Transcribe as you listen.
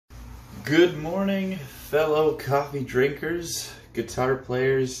Good morning, fellow coffee drinkers, guitar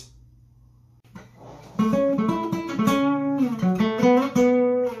players.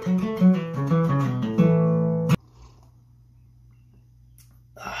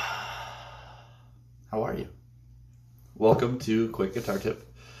 How are you? Welcome to Quick Guitar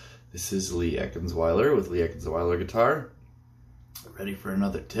Tip. This is Lee Eckensweiler with Lee Eckensweiler Guitar. Ready for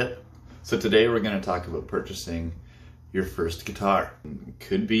another tip. So today we're going to talk about purchasing your first guitar. It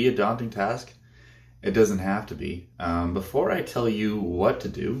could be a daunting task. It doesn't have to be. Before I tell you what to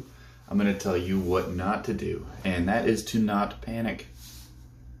do, I'm going to tell you what not to do, and that is to not panic.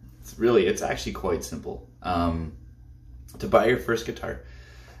 It's actually quite simple. To buy your first guitar,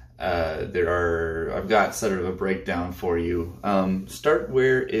 I've got sort of a breakdown for you. Start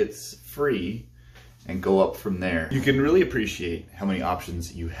where it's free and go up from there. You can really appreciate how many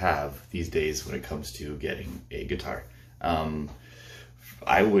options you have these days when it comes to getting a guitar.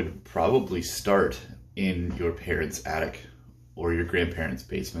 I would probably start in your parents' attic or your grandparents'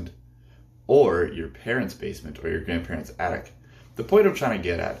 basement or your parents' basement or your grandparents' attic. The point I'm trying to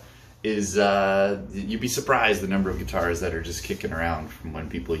get at is you'd be surprised the number of guitars that are just kicking around from when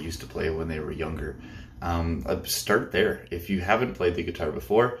people used to play when they were younger. Start there. If you haven't played the guitar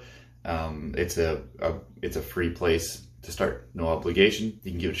before, it's a free place to start. No obligation.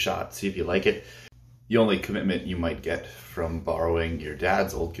 You can give it a shot, see if you like it. The only commitment you might get from borrowing your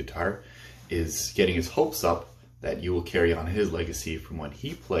dad's old guitar is getting his hopes up that you will carry on his legacy from when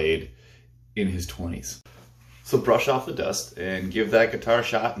he played in his 20s. So brush off the dust and give that guitar a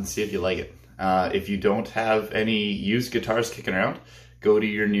shot and see if you like it. If you don't have any used guitars kicking around, go to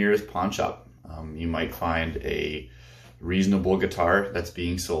your nearest pawn shop. You might find a reasonable guitar that's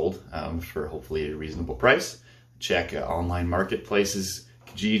being sold for hopefully a reasonable price. Check online marketplaces,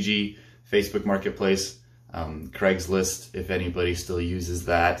 Kijiji, Facebook Marketplace, Craigslist, if anybody still uses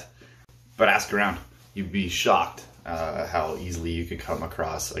that. But ask around. You'd be shocked how easily you could come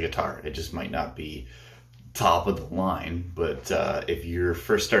across a guitar. It just might not be top of the line, but if you're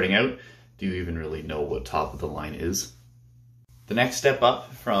first starting out, do you even really know what top of the line is? The next step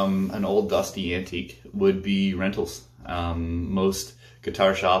up from an old dusty antique would be rentals. Most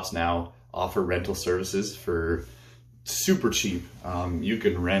guitar shops now offer rental services for super cheap. You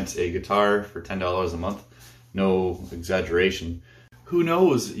can rent a guitar for $10 a month. No exaggeration. Who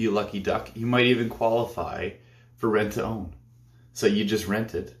knows, you lucky duck, you might even qualify for rent to own. So you just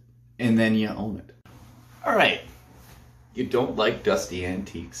rent it and then you own it. All right, you don't like dusty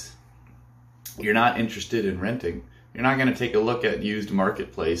antiques. You're not interested in renting. You're not gonna take a look at used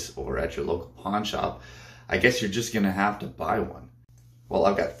marketplace or at your local pawn shop. I guess you're just gonna have to buy one. Well,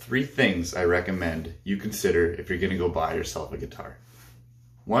 I've got 3 things I recommend you consider if you're gonna go buy yourself a guitar.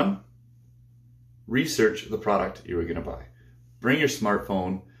 1, research the product you were gonna buy. Bring your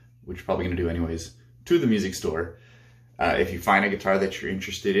smartphone, which you're probably gonna do anyways, to the music store. If you find a guitar that you're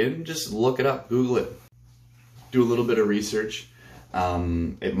interested in, just look it up, Google it. Do a little bit of research.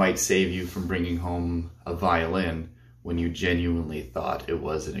 It might save you from bringing home a violin when you genuinely thought it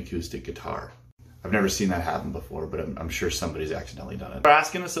was an acoustic guitar. I've never seen that happen before, but I'm sure somebody's accidentally done it. Or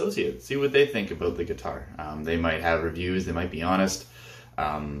ask an associate, see what they think about the guitar. They might have reviews, they might be honest.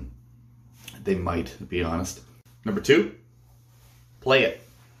 Number 2, play it.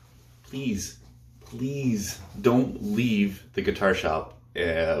 Please don't leave the guitar shop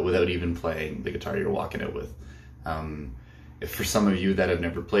without even playing the guitar you're walking out with. If for some of you that have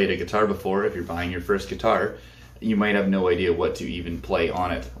never played a guitar before, if you're buying your first guitar, you might have no idea what to even play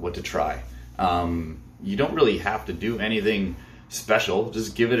on it, what to try. You don't really have to do anything special.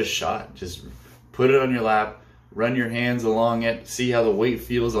 Just give it a shot. Just put it on your lap, run your hands along it, see how the weight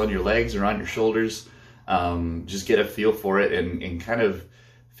feels on your legs or on your shoulders. Just get a feel for it and kind of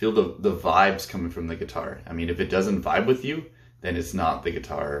feel the vibes coming from the guitar. I mean, if it doesn't vibe with you, then it's not the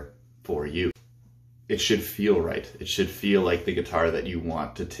guitar for you. It should feel right. It should feel like the guitar that you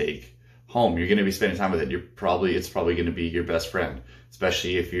want to take home. You're going to be spending time with it. It's probably going to be your best friend,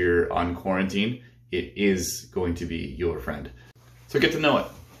 especially if you're on quarantine. It is going to be your friend. So get to know it.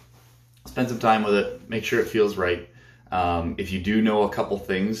 Spend some time with it. Make sure it feels right. If you do know a couple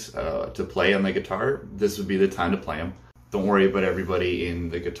things to play on the guitar, this would be the time to play them. Don't worry about everybody in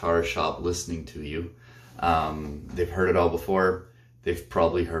the guitar shop listening to you. They've heard it all before. They've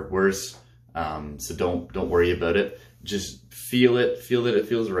probably heard worse. So don't worry about it. Just feel it, feel that it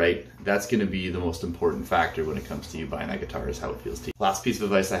feels right. That's going to be the most important factor when it comes to you buying that guitar, is how it feels to you. Last piece of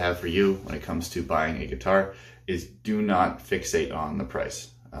advice I have for you when it comes to buying a guitar is do not fixate on the price.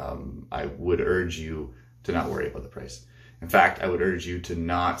 I would urge you to not worry about the price. In fact, I would urge you to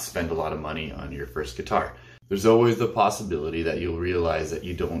not spend a lot of money on your first guitar. there's always the possibility that you'll realize that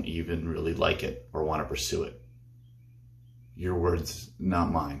you don't even really like it or want to pursue it. Your words, not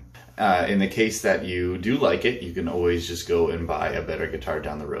mine. In the case that you do like it, you can always just go and buy a better guitar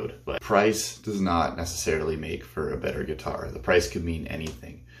down the road. But price does not necessarily make for a better guitar. The price could mean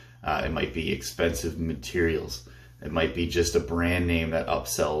anything. It might be expensive materials. It might be just a brand name that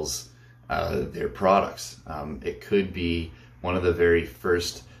upsells their products. It could be one of the very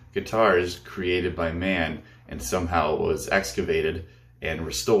first guitars created by man and somehow was excavated and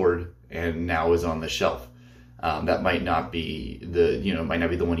restored and now is on the shelf. That might not be might not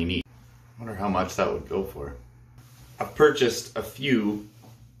be the one you need. I wonder how much that would go for. I've purchased a few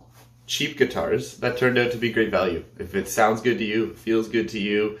cheap guitars that turned out to be great value. If it sounds good to you, it feels good to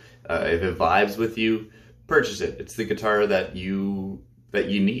you, if it vibes with you, purchase it. It's the guitar that you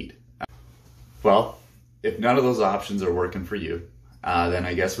need. Well, if none of those options are working for you, then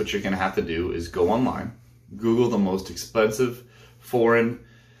I guess what you're gonna have to do is go online, Google the most expensive foreign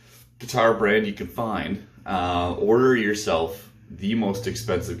guitar brand you can find, order yourself the most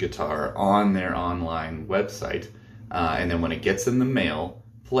expensive guitar on their online website, and then when it gets in the mail,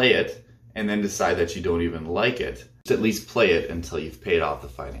 play it, and then decide that you don't even like it. Just at least play it until you've paid off the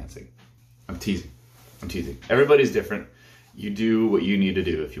financing. I'm teasing. Everybody's different. You do what you need to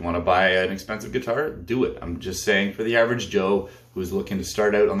do. If you want to buy an expensive guitar, do it. I'm just saying, for the average Joe who's looking to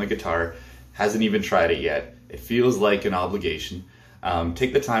start out on the guitar, hasn't even tried it yet, it feels like an obligation.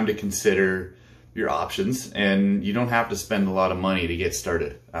 Take the time to consider your options, and you don't have to spend a lot of money to get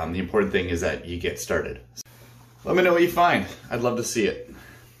started. The important thing is that you get started. Let me know what you find. I'd love to see it.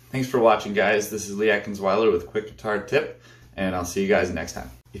 Thanks for watching, guys. This is Lee Atkins-Weiler with a quick guitar tip, and I'll see you guys next time.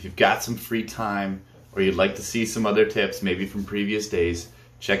 If you've got some free time, or you'd like to see some other tips, maybe from previous days,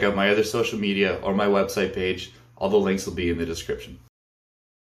 check out my other social media or my website page. All the links will be in the description.